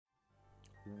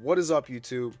What is up,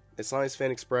 YouTube? It's Lions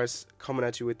Fan Express coming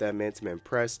at you with that man-to-man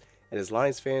press. And as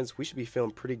Lions fans, we should be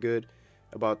feeling pretty good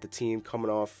about the team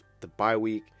coming off the bye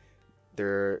week.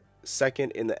 They're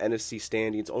second in the NFC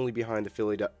standings, only behind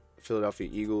the Philadelphia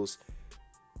Eagles,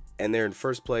 and they're in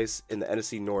first place in the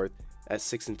NFC North at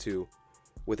 6-2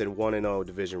 with a 1-0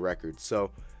 division record. So,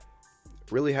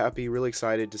 really happy, really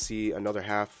excited to see another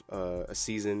half a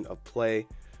season of play.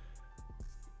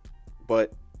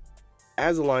 But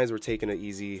as the Lions were taking an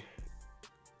easy,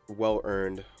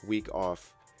 well-earned week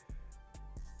off,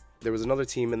 there was another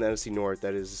team in the NFC North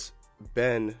that has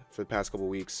been, for the past couple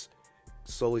weeks,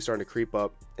 slowly starting to creep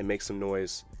up and make some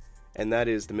noise, and that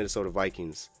is the Minnesota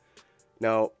Vikings.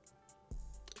 Now,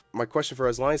 my question for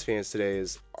us Lions fans today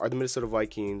is, are the Minnesota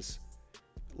Vikings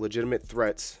legitimate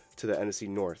threats to the NFC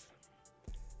North?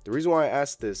 The reason why I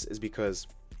ask this is because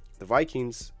the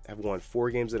Vikings have won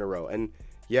 4 games in a row, and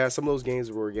yeah, some of those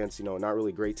games were against, not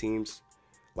really great teams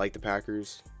like the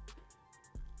Packers.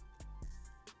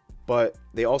 But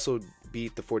they also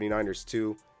beat the 49ers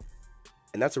too,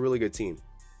 and that's a really good team.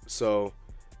 So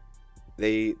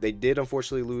they did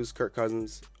unfortunately lose Kirk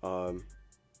Cousins,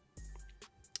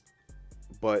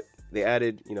 but they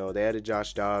added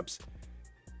Josh Dobbs.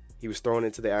 He was thrown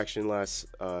into the action last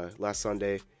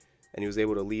Sunday, and he was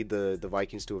able to lead the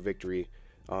Vikings to a victory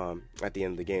at the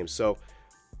end of the game. So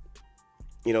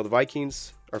the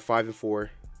Vikings are 5-4.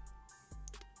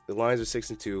 The Lions are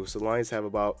 6-2. So the Lions have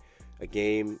about a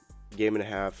game and a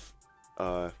half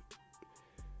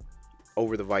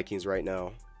over the Vikings right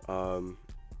now.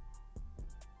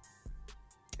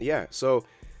 So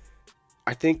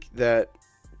I think that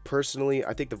personally,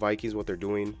 I think the Vikings, what they're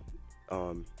doing,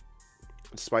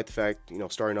 despite the fact,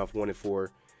 starting off 1-4,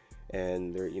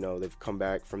 and they're, they've come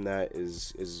back from that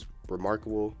is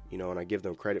remarkable, and I give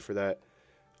them credit for that.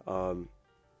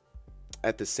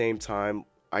 At the same time,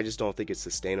 I just don't think it's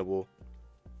sustainable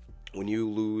when you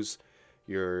lose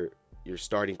your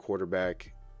starting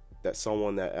quarterback. That's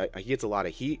someone that he gets a lot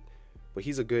of heat, but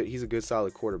he's a good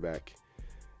solid quarterback.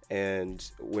 And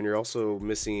when you're also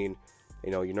missing,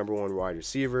 your number one wide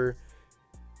receiver,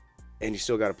 and you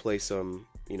still got to play some,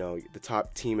 the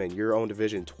top team in your own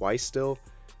division twice still,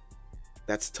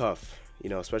 that's tough,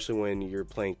 especially when you're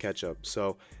playing catch up.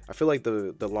 So I feel like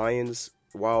the Lions,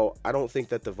 while I don't think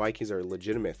that the Vikings are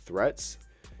legitimate threats,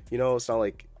 it's not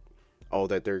like,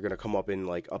 that they're going to come up and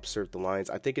upsert the Lions.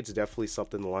 I think it's definitely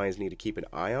something the Lions need to keep an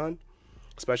eye on,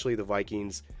 especially the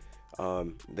Vikings.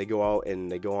 They go out and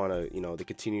they go on they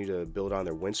continue to build on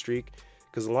their win streak,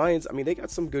 because the Lions, they got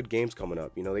some good games coming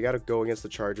up. They got to go against the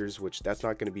Chargers, which that's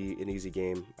not going to be an easy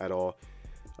game at all.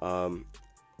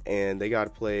 And they got to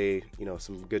play,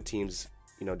 some good teams,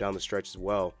 down the stretch as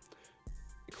well,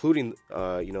 including,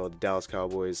 the Dallas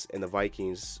Cowboys and the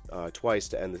Vikings twice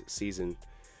to end the season.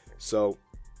 So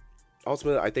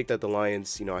ultimately, I think that the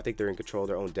Lions, I think they're in control of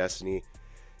their own destiny.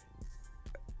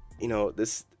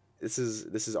 This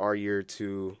is our year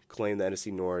to claim the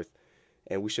NFC North,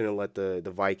 and we shouldn't let the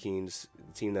Vikings,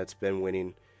 the team that's been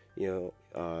winning,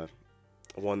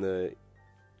 won the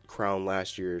crown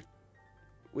last year.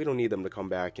 We don't need them to come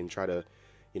back and try to,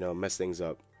 mess things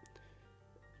up.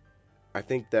 I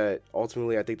think that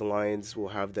ultimately, the Lions will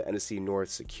have the NFC North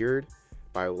secured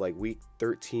by week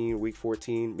 13, week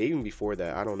 14, maybe even before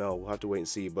that. I don't know. We'll have to wait and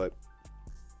see. But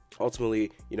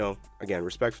ultimately, again,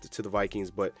 respect to the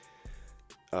Vikings, but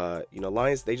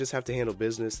Lions, they just have to handle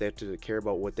business. They have to care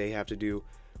about what they have to do,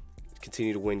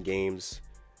 continue to win games,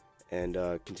 and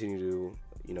continue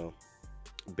to,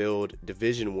 build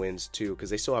division wins too, because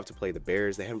they still have to play the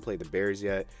Bears. They haven't played the Bears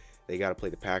yet. They got to play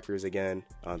the Packers again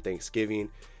on Thanksgiving,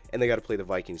 and they got to play the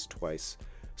Vikings twice.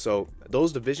 So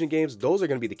those division games, those are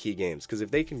going to be the key games, because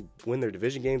if they can win their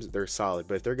division games, they're solid.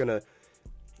 But if they're going to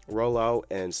roll out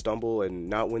and stumble and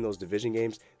not win those division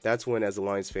games, that's when, as a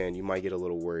Lions fan, you might get a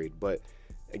little worried. But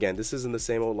again, this isn't the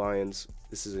same old Lions.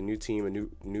 This is a new team, a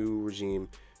new regime,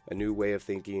 a new way of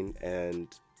thinking, and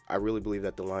I really believe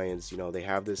that the Lions, they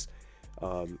have this.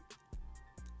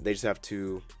 They just have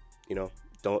to,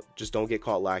 don't get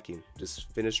caught lacking.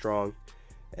 Just finish strong,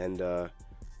 and we'll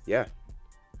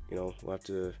have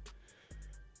to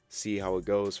see how it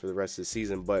goes for the rest of the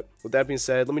season. But with that being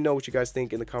said, let me know what you guys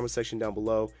think in the comment section down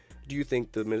below. Do you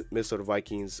think the Minnesota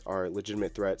Vikings are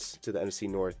legitimate threats to the NFC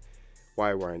North?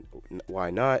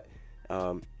 Why not?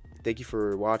 Thank you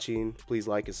for watching. Please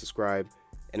like and subscribe.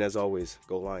 And as always,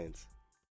 go Lions.